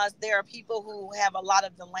because there are people who have a lot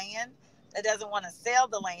of the land that doesn't want to sell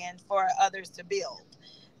the land for others to build.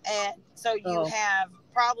 And so you Oh. have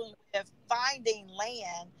problems with finding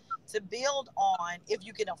land to build on if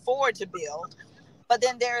you can afford to build, but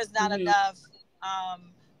then there is not Mm-hmm. enough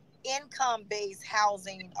income-based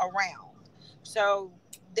housing around. So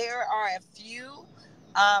there are a few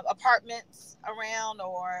apartments around,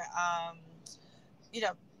 or you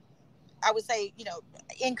know, I would say,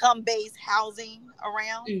 income-based housing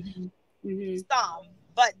around. Mm-hmm. Mm-hmm. Some,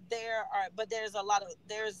 but there's a lot of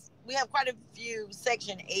there's we have quite a few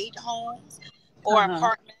Section 8 homes or Uh-huh.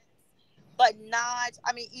 apartments, but not.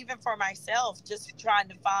 I mean, even for myself, just trying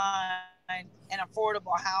to find an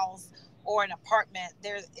affordable house or an apartment,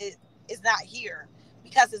 it's not here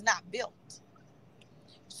because it's not built.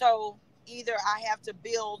 So either I have to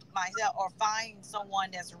build myself or find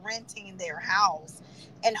someone that's renting their house,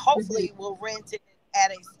 and Mm-hmm. hopefully will rent it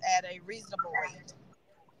at a reasonable rate.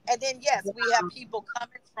 And then yes, we have people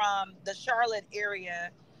coming from the Charlotte area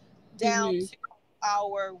down Mm-hmm. to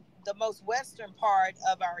our the most western part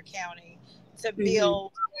of our county to Mm-hmm.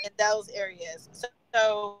 build in those areas.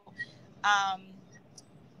 So, um,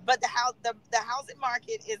 but the housing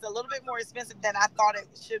market is a little bit more expensive than I thought it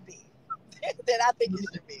should be, than I think it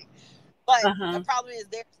should be. But the Uh-huh. problem is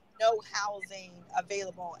there's no housing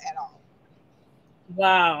available at all.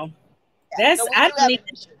 Wow. Yeah, That's so we I do don't have an even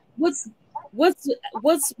issue. what's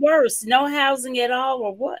what's worse, no housing at all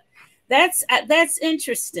or what? That's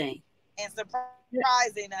interesting. And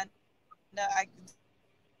surprising, I can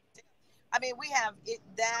I mean, we have it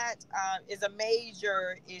that is a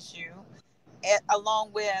major issue,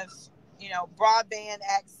 along with broadband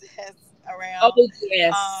access Oh around,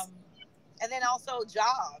 yes. um, and then also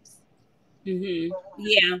jobs, Mm-hmm.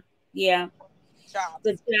 Yeah. Yeah.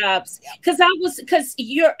 The jobs. jobs, Yep. because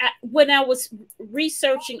you're when I was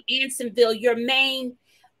researching Ansonville, your main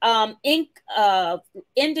ink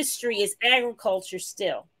industry is agriculture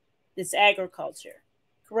still. It's agriculture,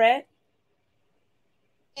 correct?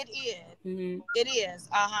 It is. Mm-hmm. It is.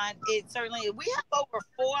 It certainly is. We have over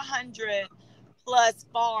 400 plus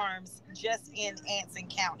farms just in Anson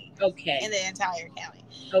County, in Okay. the entire county.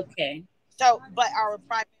 Okay. So, but our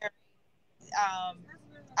primary, um,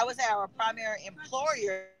 I would say our primary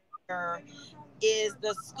employer is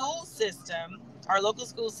the school system, our local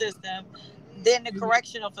school system, then the Mhm.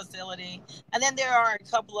 correctional facility, and then there are a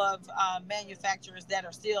couple of manufacturers that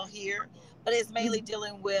are still here, but it's mainly Mhm.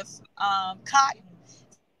 dealing with cotton.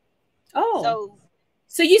 So, Oh,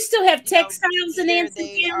 so you still have here textiles they in Anson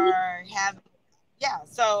are County? having, yeah.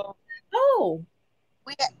 So Oh,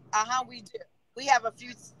 we do. We have a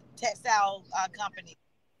few textile companies.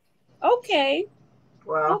 okay.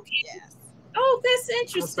 Wow, Okay. Yes. Oh, that's that's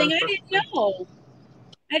interesting. I didn't interesting. know.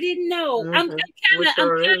 I didn't know. Mm-hmm. Well, I'm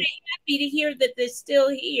sure kind of is. happy to hear that they're still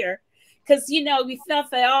here, because we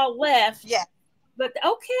thought they all left. Yeah. But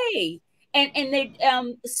okay. And they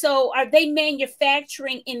so are they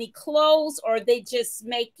manufacturing any clothes, or are they just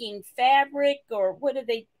making fabric, or what are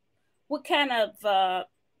they? What kind of?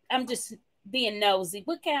 I'm just being nosy.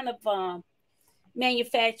 What kind of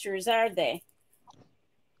manufacturers are they?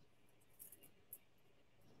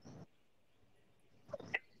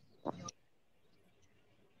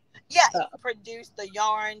 Yeah, Uh, produce the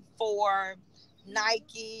yarn for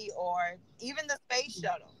Nike or even the space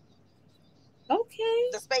shuttle, okay.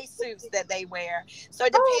 the space suits that they wear. So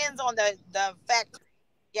it Oh, depends on the factory.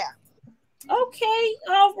 Yeah, okay.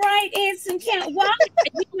 All right, Anson yeah, County. Well,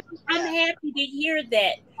 I'm yeah. happy to hear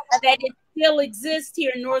that And, it still exists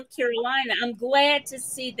here in North Carolina. I'm glad to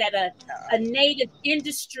see that a native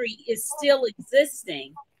industry is still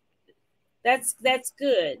existing. That's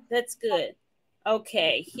good. That's good.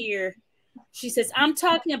 Okay, here she says, I'm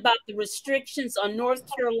talking about the restrictions on North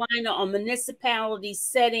Carolina on municipalities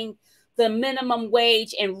setting the minimum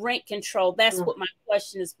wage and rent control. That's Mm. what my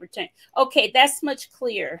question is pertaining. Okay, that's much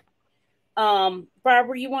clearer.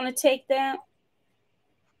 Barbara, you want to take that?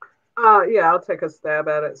 Yeah, I'll take a stab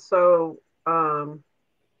at it. So, um,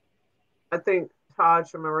 I think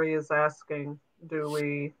Taj and Marie is asking, do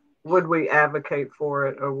we would we advocate for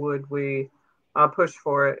it or would we push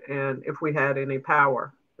for it, and if we had any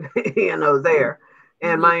power, there.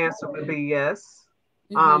 And my Mm-hmm. answer would be yes.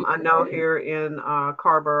 Mm-hmm. I know here in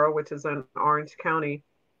Carborough, which is in Orange County,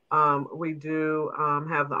 we do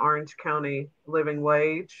have the Orange County Living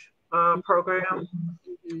Wage program,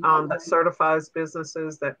 that certifies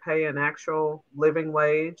businesses that pay an actual living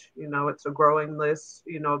wage. It's a growing list,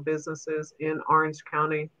 of businesses in Orange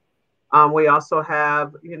County. We also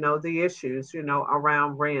have, the issues,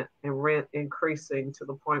 around rent and rent increasing to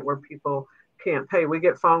the point where people can't pay. We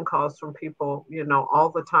get phone calls from people, all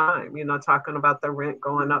the time, talking about their rent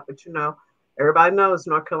going up. But, everybody knows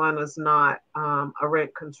North Carolina is not a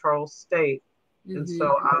rent control state. And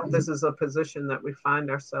so this is a position that we find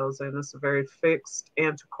ourselves in. It's a very fixed,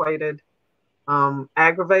 antiquated,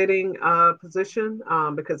 aggravating position,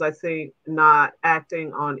 because I think not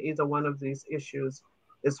acting on either one of these issues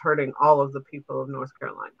is hurting all of the people of North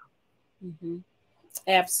Carolina.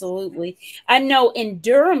 Absolutely. I know in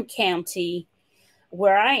Durham County,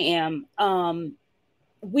 where I am,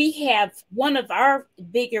 we have one of our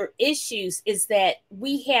bigger issues is that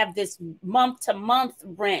we have this month to month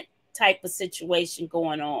rent type of situation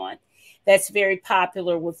going on. That's very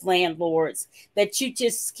popular with landlords, that you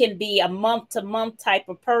just can be a month to month type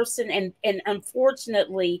of person. And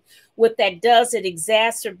unfortunately, what that does, it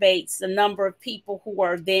exacerbates the number of people who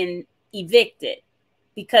are then evicted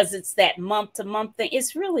because it's that month to month thing.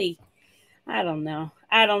 It's really, I don't know.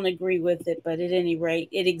 I don't agree with it, but at any rate,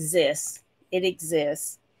 it exists. It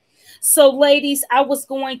exists. So ladies, I was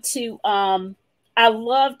going to, I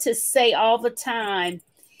love to say all the time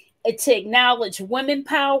to acknowledge women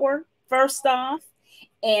power, first off,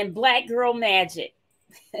 and Black girl magic,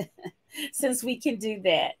 since we can do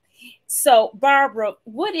that. So, Barbara,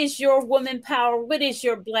 what is your woman power? What is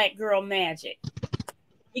your Black girl magic?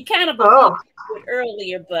 You kind of alluded to it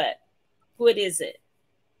earlier, but what is it?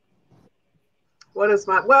 What is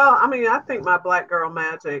my, well, I mean, I think my Black girl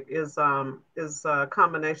magic is a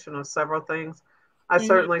combination of several things. I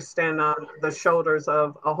certainly stand on the shoulders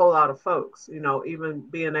of a whole lot of folks, even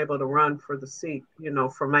being able to run for the seat,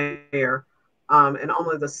 for mayor, and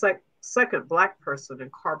only the second Black person in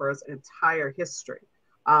Carborough's entire history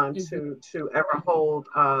to ever hold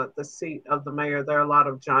the seat of the mayor. There are a lot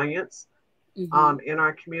of giants in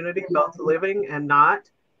our community, both living and not,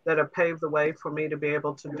 that have paved the way for me to be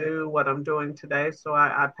able to do what I'm doing today. So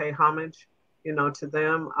I pay homage, to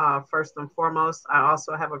them first and foremost. I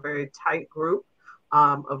also have a very tight group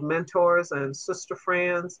of mentors and sister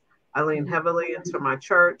friends. I lean heavily into my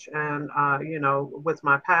church and, with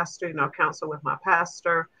my pastor, counsel with my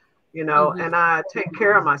pastor, and I take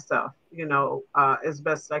care of myself, as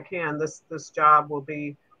best I can. This job will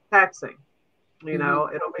be taxing.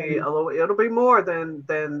 It'll be more than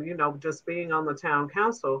just being on the town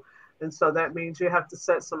council. And so that means you have to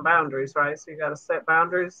set some boundaries, right? So you got to set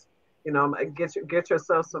boundaries, get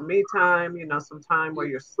yourself some me time, some time where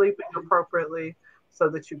you're sleeping appropriately, so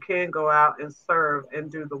that you can go out and serve and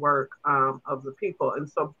do the work of the people. And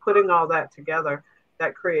so putting all that together,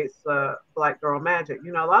 that creates Black girl magic. A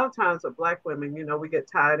lot of times with Black women, we get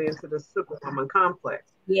tied into the superwoman complex.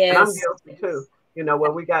 Yes. And I'm guilty too.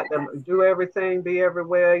 Where we got to do everything, be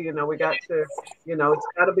everywhere. We got to, it's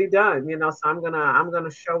got to be done. So I'm gonna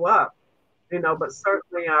show up. But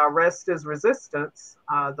certainly Rest is Resistance,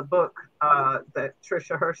 the book that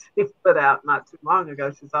Tricia Hershey put out not too long ago.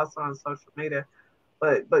 She's also on social media.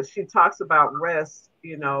 But she talks about rest,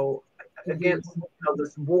 against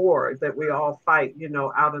this war that we all fight,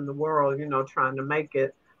 out in the world, trying to make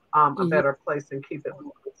it a better place and keep it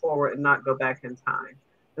moving forward and not go back in time.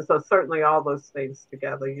 And so certainly all those things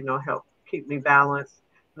together, help keep me balanced.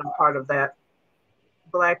 And I'm part of that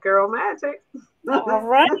Black girl magic. All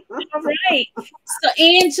right. All right. So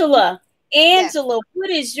Angela, yes. What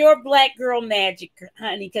is your Black girl magic,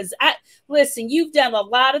 honey? Because listen, you've done a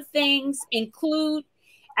lot of things, I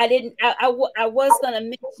was going to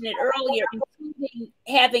mention it earlier, including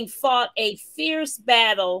having fought a fierce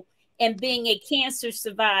battle and being a cancer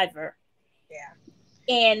survivor. Yeah.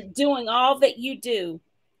 And doing all that you do.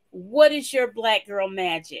 What is your Black girl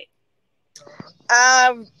magic?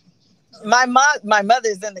 My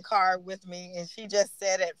mother's in the car with me, and she just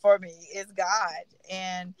said it for me. It's God.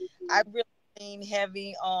 And I really lean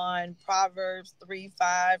heavy on Proverbs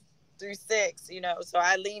 3:5-6, so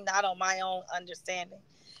I lean not on my own understanding.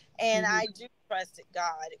 And I do trust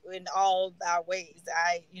God in all our ways.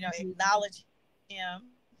 I, acknowledge him.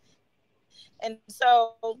 And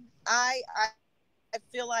so I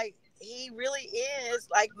feel like he really is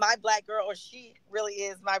like my Black girl, or she really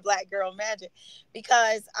is my Black girl magic,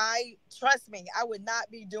 because trust me, I would not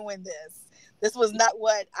be doing this. This was not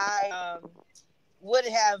what I would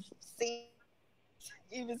have seen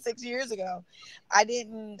even 6 years ago. I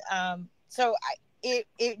didn't.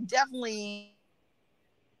 It definitely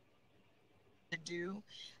to do,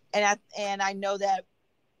 and I know that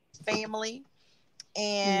family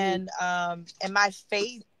and my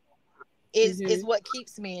faith is what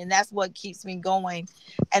keeps me, and that's what keeps me going,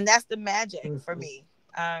 and that's the magic for me,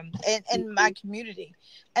 and my community,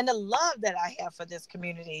 and the love that I have for this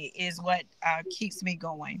community is what keeps me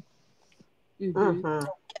going.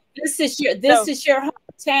 This is your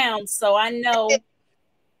hometown, so I know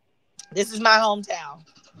this is my hometown.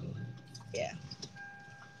 Yeah.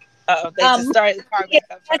 They just started the car back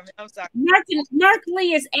up for me. I'm sorry. Mark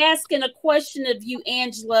Lee is asking a question of you,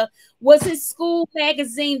 Angela. Was it School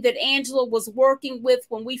Magazine that Angela was working with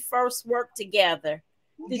when we first worked together?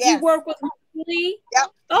 Did you work with Mark Lee?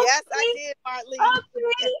 Yep. Okay. Yes, I did, Mark Lee.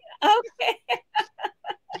 Okay.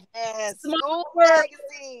 Yes, School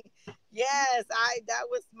Magazine. Yes, that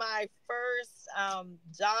was my first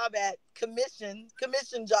job at commission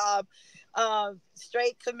job,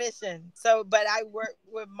 straight commission. So, but I worked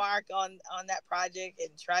with Mark on that project and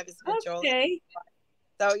Travis Mitchell. Okay.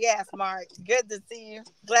 So yes, Mark, good to see you.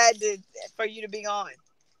 Glad for you to be on.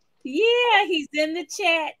 Yeah, he's in the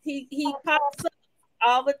chat. He pops up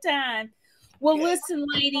all the time. Well, listen,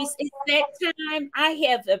 ladies, it's that time. I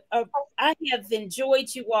have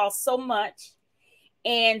enjoyed you all so much.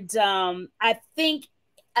 And I think,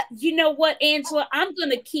 you know what, Angela, I'm going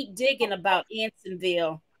to keep digging about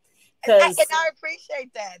Ansonville, because I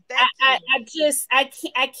appreciate that. Thank you.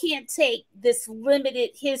 I can't take this limited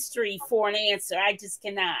history for an answer. I just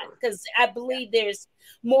cannot, because I believe there's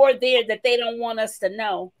more there that they don't want us to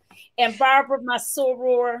know. And Barbara, my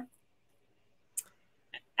soror,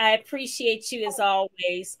 I appreciate you as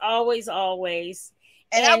always, always.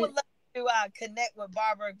 And I would love to connect with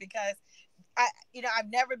Barbara, because I've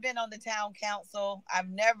never been on the town council. I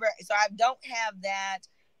don't have that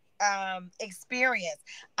experience.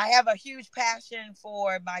 I have a huge passion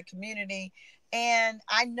for my community, and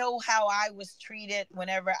I know how I was treated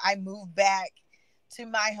whenever I moved back to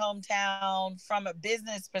my hometown from a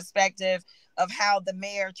business perspective of how the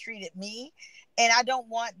mayor treated me. And I don't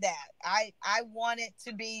want that. I want it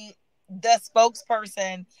to be the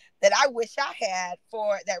spokesperson that I wish I had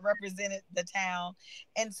that represented the town.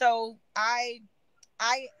 And so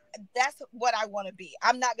that's what I want to be.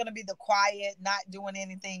 I'm not going to be the quiet, not doing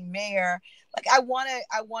anything mayor. Like I want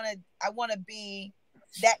to be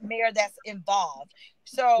that mayor that's involved.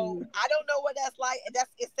 So I don't know what that's like.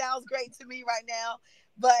 It sounds great to me right now,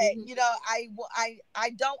 but I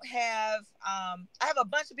don't have I have a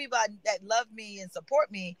bunch of people that love me and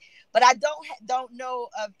support me, but I don't know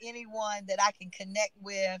of anyone that I can connect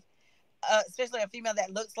with, especially a female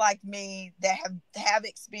that looks like me, that have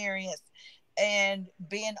experience and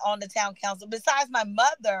being on the town council besides my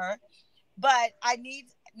mother. But I need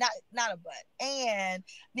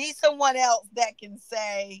need someone else that can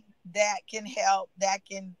say, that can help, that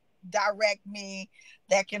can direct me,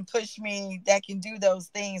 that can push me, that can do those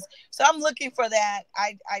things. So I'm looking for that.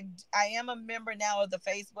 I am a member now of the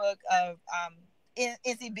Facebook of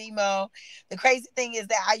NCBMO. The crazy thing is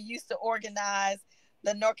that I used to organize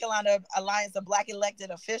the North Carolina Alliance of Black Elected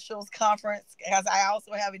Officials Conference, because I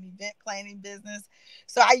also have an event planning business.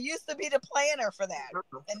 So I used to be the planner for that,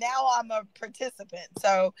 and now I'm a participant.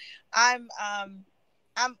 So I'm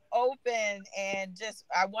open, and just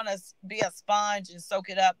I want to be a sponge and soak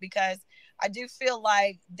it up, because I do feel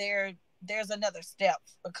like there's another step,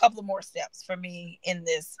 a couple of more steps for me in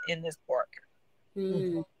this work.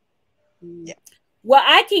 Yeah. Well,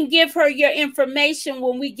 I can give her your information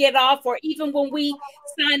when we get off, or even when we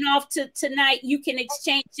sign off tonight. You can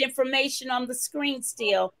exchange information on the screen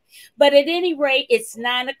still. But at any rate, it's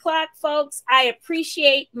 9 o'clock, folks. I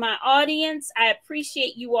appreciate my audience. I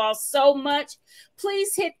appreciate you all so much.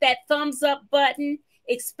 Please hit that thumbs up button,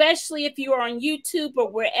 especially if you are on YouTube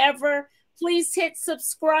or wherever. Please hit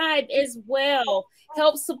subscribe as well.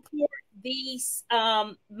 Help support these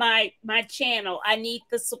my channel. I need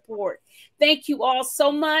the support. Thank you all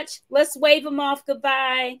so much. Let's wave them off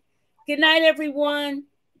goodbye. Good night, everyone.